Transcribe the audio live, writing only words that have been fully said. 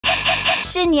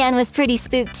Xinyan was pretty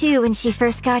spooked too when she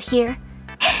first got here.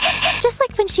 Just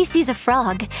like when she sees a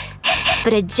frog,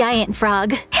 but a giant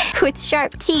frog with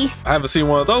sharp teeth. I haven't seen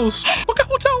one of those. Look at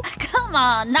Hu Tao. Come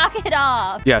on, knock it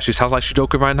off. Yeah, she sounds like she's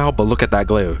joking right now, but look at that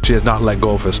glare. She has not let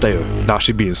go of her stare. Now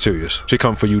she being serious. She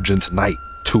come for you, Jin, tonight.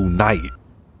 Tonight.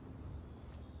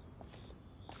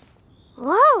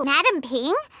 Whoa, Madam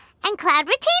Ping and Cloud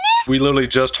Retainer? We literally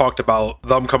just talked about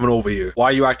them coming over here. Why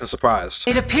are you acting surprised?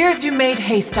 It appears you made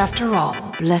haste after all.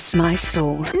 Bless my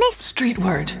soul. Miss Street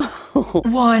word.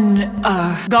 One,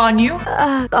 gone you?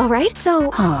 All right,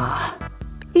 so...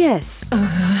 Yes.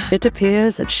 It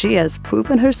appears that she has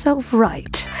proven herself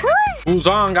right. Wu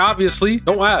Zhang, obviously.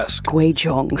 Don't ask.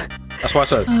 Guizhong. That's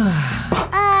what I said.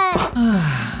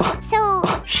 So...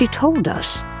 She told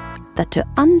us that to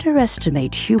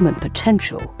underestimate human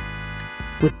potential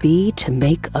would be to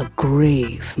make a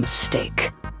grave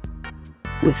mistake.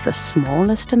 With the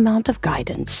smallest amount of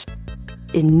guidance,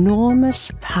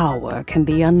 enormous power can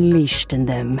be unleashed in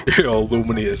them. Yo,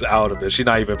 Lumini is out of it. She's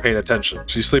not even paying attention.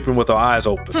 She's sleeping with her eyes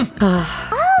open.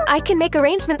 I can make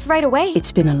arrangements right away.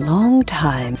 It's been a long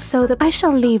time, so I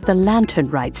shall leave the lantern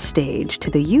rite stage to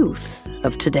the youth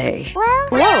of today.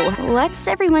 Well... Whoa, what's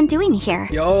everyone doing here?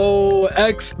 Yo,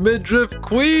 ex-midriff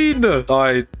queen.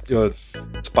 Sorry, your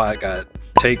spot got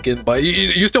taken, but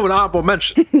you still an honorable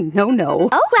mention. No.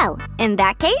 Oh, well, in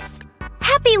that case,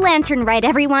 happy Lantern Rite,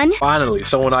 everyone. Finally,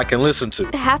 someone I can listen to.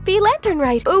 Happy Lantern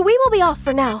Rite. We will be off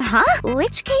for now. Huh?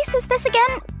 Which case is this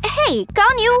again? Hey,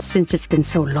 Ganyu. Since it's been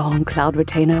so long, Cloud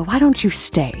Retainer, why don't you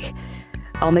stay?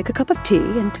 I'll make a cup of tea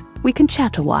and we can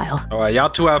chat a while. All right, y'all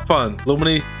two have fun.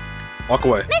 Lumini, walk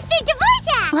away. Mr.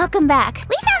 Dvorak! Welcome back.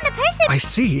 We found the person... I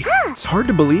see. It's hard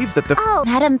to believe that the... Oh,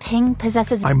 Madam Ping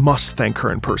possesses... I must thank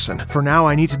her in person. For now,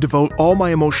 I need to devote all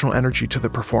my emotional energy to the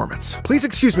performance. Please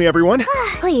excuse me, everyone.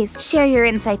 Please, share your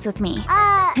insights with me.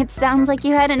 It sounds like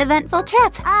you had an eventful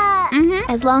trip.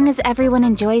 As long as everyone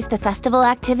enjoys the festival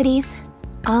activities,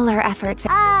 all our efforts...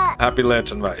 Happy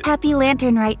Lantern Rite. Happy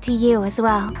Lantern Rite to you as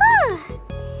well.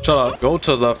 Shut up. Go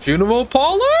to the funeral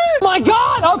parlor? My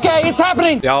God! Okay, it's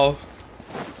happening! Y'all,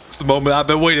 it's the moment I've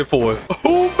been waiting for.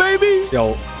 Oh, baby!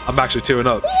 Yo, I'm actually tearing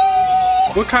up.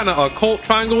 What kind of occult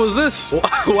triangle is this?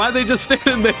 Why are they just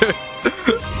standing there?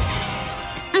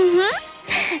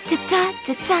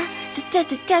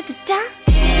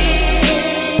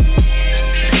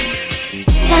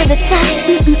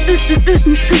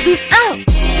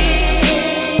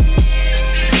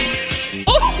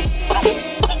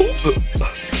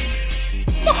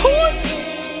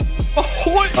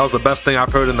 That was the best thing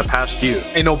I've heard in the past year.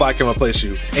 Ain't nobody can replace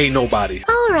you. Ain't nobody.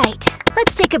 All right,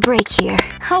 let's take a break here.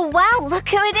 Oh, wow, look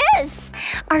who it is.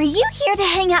 Are you here to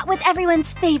hang out with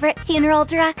everyone's favorite funeral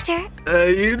director?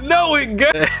 You know it,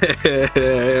 girl.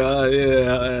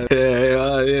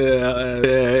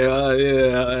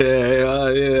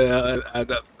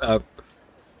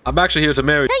 I'm actually here to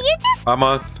marry. so you just...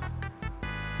 Amon,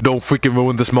 don't freaking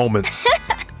ruin this moment.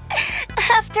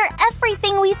 After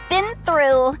everything we've been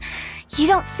through, you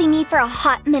don't see me for a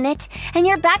hot minute, and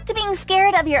you're back to being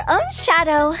scared of your own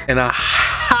shadow. In a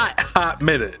hot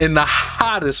minute. In the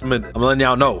hottest minute. I'm letting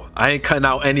y'all know, I ain't cutting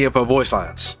out any of her voice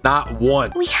lines. Not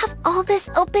one. We have all this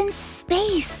open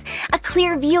space, a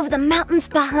clear view of the mountains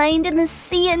behind and the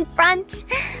sea in front.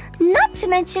 Not to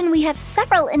mention we have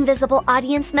several invisible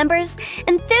audience members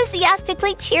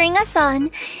enthusiastically cheering us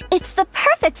on. It's the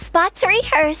perfect spot to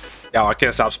rehearse. Yo, I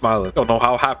can't stop smiling. Don't know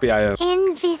how happy I am.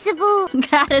 Invisible...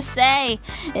 Gotta say,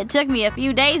 it took me a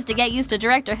few days to get used to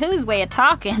Director Hu's way of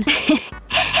talking.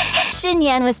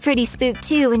 Xinyan was pretty spooked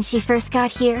too when she first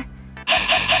got here.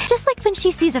 Just like when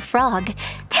she sees a frog,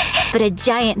 but a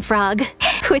giant frog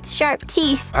with sharp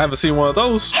teeth. I haven't seen one of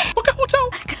those. Look at Hu Tao.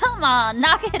 Come on,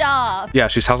 knock it off. Yeah,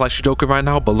 she sounds like she's joking right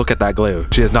now, but look at that glare.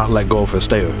 She has not let go of her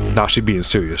stare. Now she being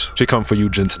serious. She come for you,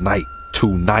 Jin, tonight.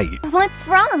 Tonight. What's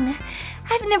wrong?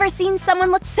 I've never seen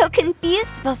someone look so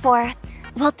confused before.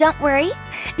 Well, don't worry,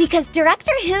 because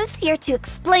Director Hu's here to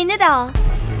explain it all.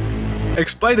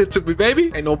 Explain it to me,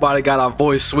 baby. Ain't nobody got a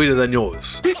voice sweeter than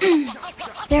yours.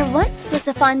 There once was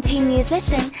a Fontaine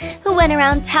musician who went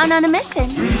around town on a mission.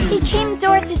 He came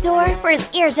door to door for his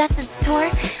iridescence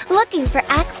tour, looking for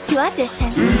acts to audition.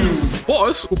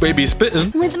 Boss, who baby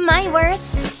spitting. With my words,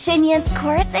 Xinyan's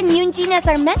chords, and Yunjin as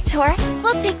our mentor,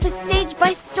 we'll take the stage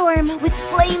by storm with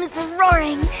flames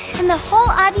roaring and the whole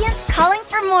audience calling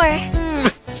for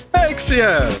more. Heck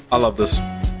yeah. I love this.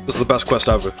 This is the best quest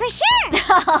ever. For sure!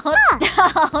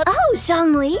 Oh,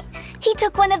 Zhongli. He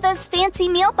took one of those fancy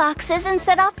meal boxes and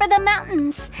set off for the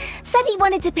mountains. Said he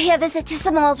wanted to pay a visit to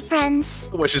some old friends.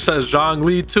 The way she says Zhang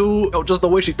Li too. Yo, just the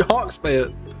way she talks,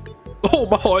 man. Oh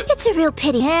my. It's a real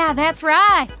pity. Yeah, that's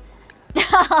right.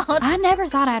 I never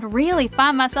thought I'd really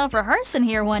find myself rehearsing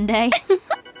here one day.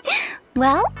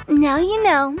 Well, now you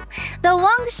know. The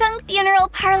Wangsheng Funeral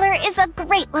Parlor is a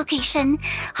great location.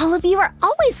 All of you are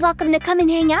always welcome to come and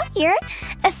hang out here,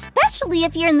 especially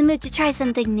if you're in the mood to try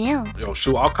something new. Yo,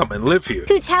 shoot, I'll come and live here.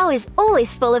 Hu Tao is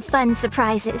always full of fun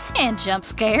surprises. And jump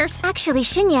scares. Actually,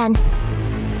 Xinyan,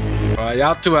 Alright,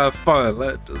 y'all two have fun.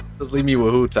 Just leave me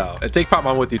with Hu Tao. And take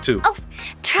Paimon with you too. oh,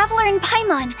 Traveler and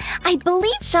Paimon, I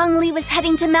believe Zhongli was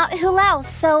heading to Mount Hulao,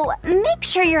 so make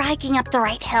sure you're hiking up the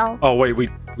right hill. Oh wait, we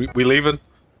leaving?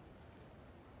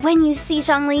 When you see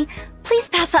Zhongli, please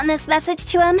pass on this message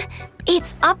to him.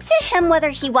 It's up to him whether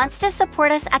he wants to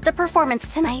support us at the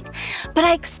performance tonight, but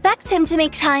I expect him to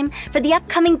make time for the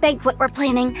upcoming banquet we're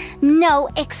planning. No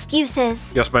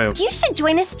excuses. Yes, ma'am. You should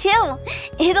join us too.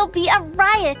 It'll be a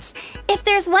riot. If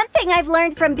there's one thing I've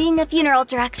learned from being a funeral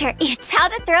director, it's how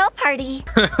to throw a party.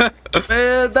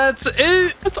 Man, that's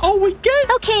it. That's all we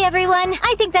get. Okay, everyone.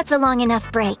 I think that's a long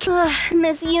enough break. Ugh,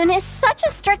 Ms. Eunice, such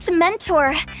a strict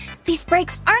mentor. These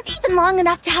breaks aren't even long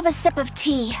enough to have a sip of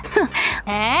tea.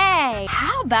 Hey,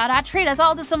 how about I treat us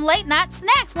all to some late night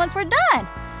snacks once we're done?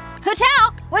 Hu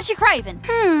Tao, what you craving?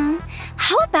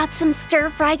 How about some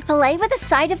stir-fried filet with a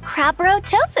side of crab roe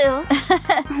tofu?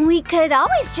 We could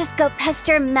always just go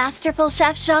pester masterful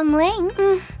chef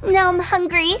Zhongling. Now I'm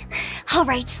hungry. All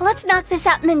right, let's knock this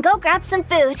out and then go grab some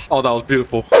food. Oh, that was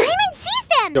beautiful. Paimon sees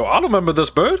them! Yo, I don't remember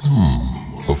this bird.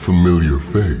 A familiar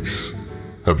face.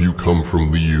 Have you come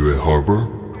from Liyue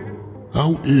Harbor?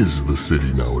 How is the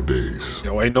city nowadays?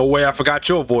 Yo, ain't no way I forgot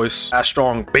your voice. That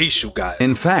strong bass you got.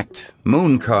 In fact,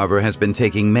 Mooncarver has been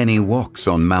taking many walks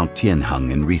on Mount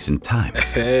Tianheng in recent times.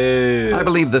 Hey. I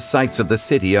believe the sights of the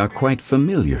city are quite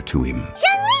familiar to him.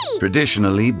 Zhongli!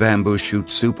 Traditionally, bamboo shoot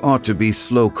soup ought to be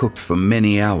slow-cooked for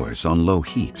many hours on low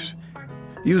heat.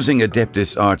 Using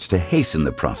Adeptus arts to hasten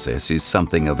the process is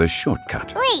something of a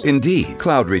shortcut. Wait. Indeed,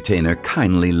 Cloud Retainer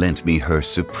kindly lent me her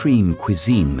supreme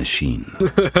cuisine machine.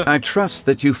 I trust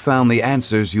that you found the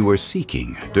answers you were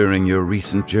seeking during your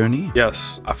recent journey?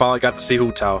 Yes, I finally got to see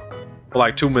Hu Tao for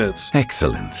like 2 minutes.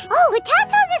 Excellent. Oh, Hu Tao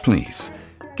told us. Please,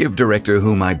 give Director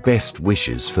Hu my best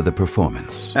wishes for the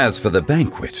performance. As for the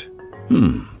banquet,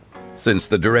 since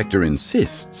the director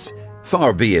insists,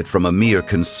 far be it from a mere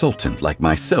consultant like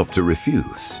myself to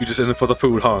refuse. You just in it for the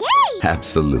food, huh? Yay!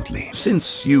 Absolutely.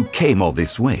 Since you came all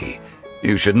this way,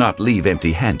 you should not leave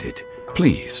empty-handed.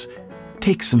 Please,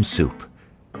 take some soup.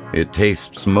 It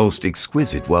tastes most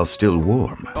exquisite while still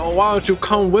warm. Oh, why don't you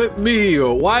come with me?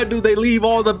 Or why do they leave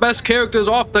all the best characters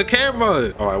off the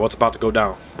camera? All right, what's about to go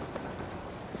down?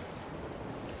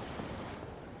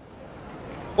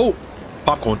 Oh,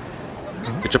 popcorn.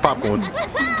 Get your popcorn.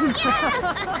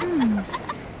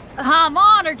 I'm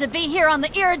honored to be here on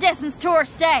the Iridescence Tour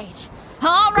stage.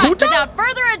 All right, without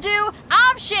further ado,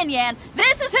 I'm Xinyan,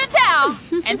 this is Hu Tao,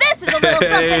 and this is a little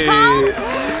something called...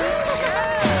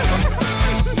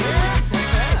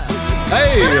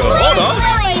 Hey, hold on.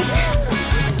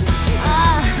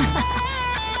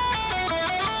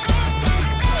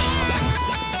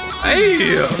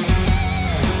 Hey.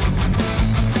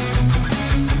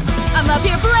 I'm up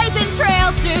here blazing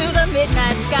trails through the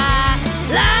midnight sky,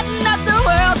 lighting up the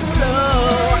world below.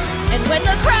 And when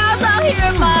the crowds all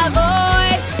hear my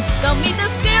voice, they'll meet the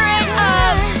spirit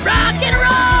of rock and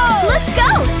roll. Let's go!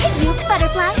 Hey, you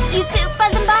butterfly, you too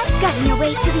buzzing by, guiding your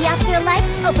way to the afterlife,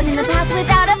 opening the path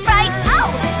without a fright.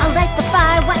 Oh, I'll light the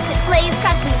fire, watch it blaze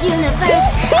across the universe.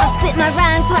 I'll spit my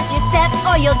rhymes, watch your step,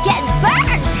 or you'll get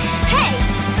burned. Hey,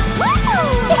 woo!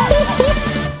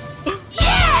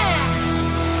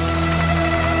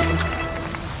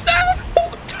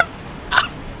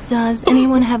 Does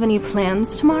anyone have any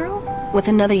plans tomorrow? With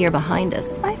another year behind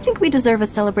us, I think we deserve a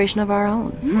celebration of our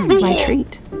own. My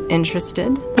treat.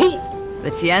 Interested?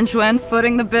 The Tianquan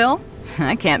footing the bill?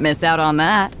 I can't miss out on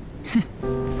that.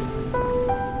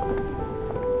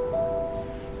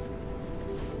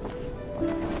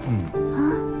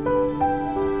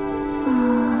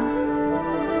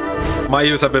 My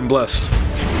ears have been blessed.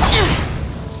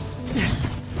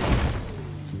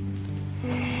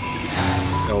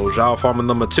 Yo, Zhao farming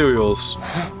the materials.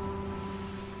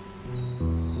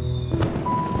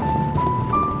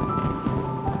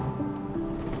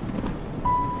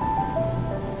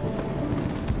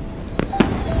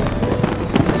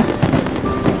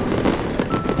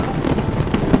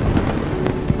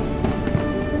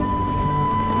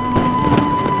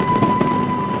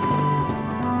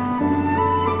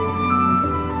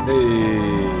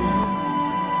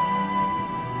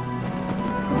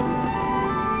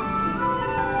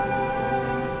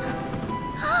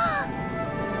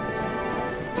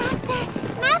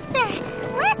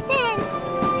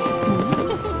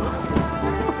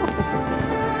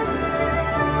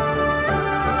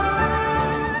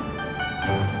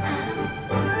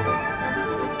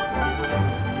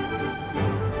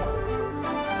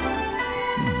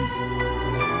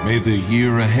 May the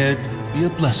year ahead be a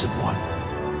blessed one.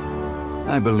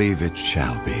 I believe it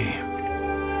shall be.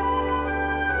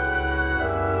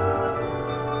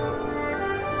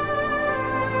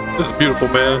 This is beautiful,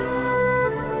 man.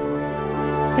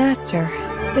 Master,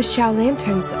 the Xiao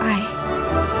lanterns,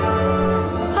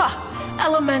 Ha!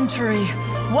 Elementary.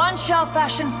 One shall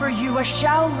fashion for you a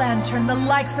Xiao lantern the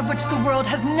likes of which the world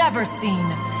has never seen.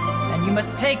 And you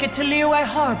must take it to Liyue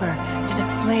Harbor to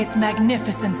display its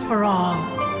magnificence for all.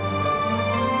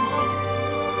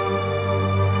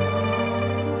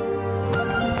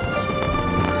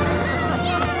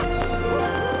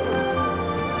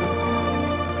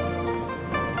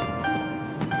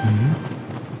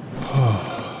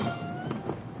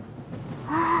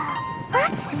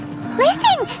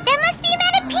 Listen! There must be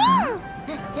Madame Ping!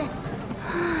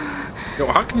 Yo,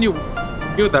 how can you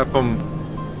hear that from...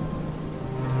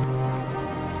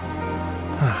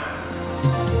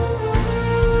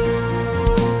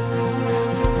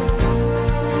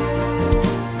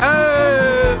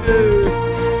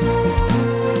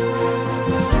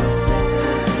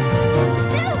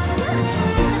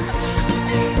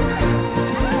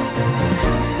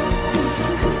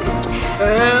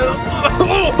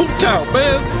 Oh, Hu Tao,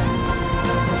 man!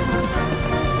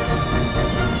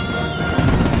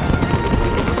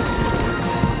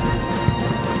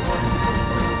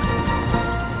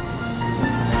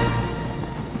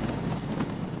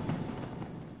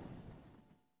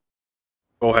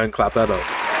 Go ahead and clap that up.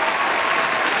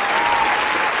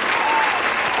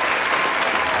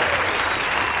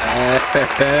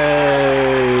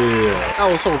 Hey, that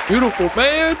was so beautiful,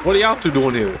 man. What are y'all two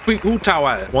doing here? Hu Tao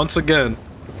at? Once again,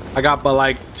 I got but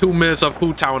like 2 minutes of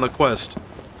Hu Tao in a quest.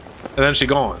 And then she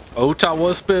gone. Hu Tao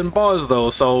was spitting bars though,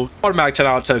 so automatic 10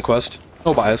 out of 10 quest.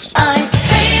 No bias. I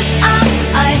face up,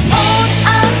 I hold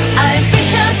up, I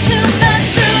reach out to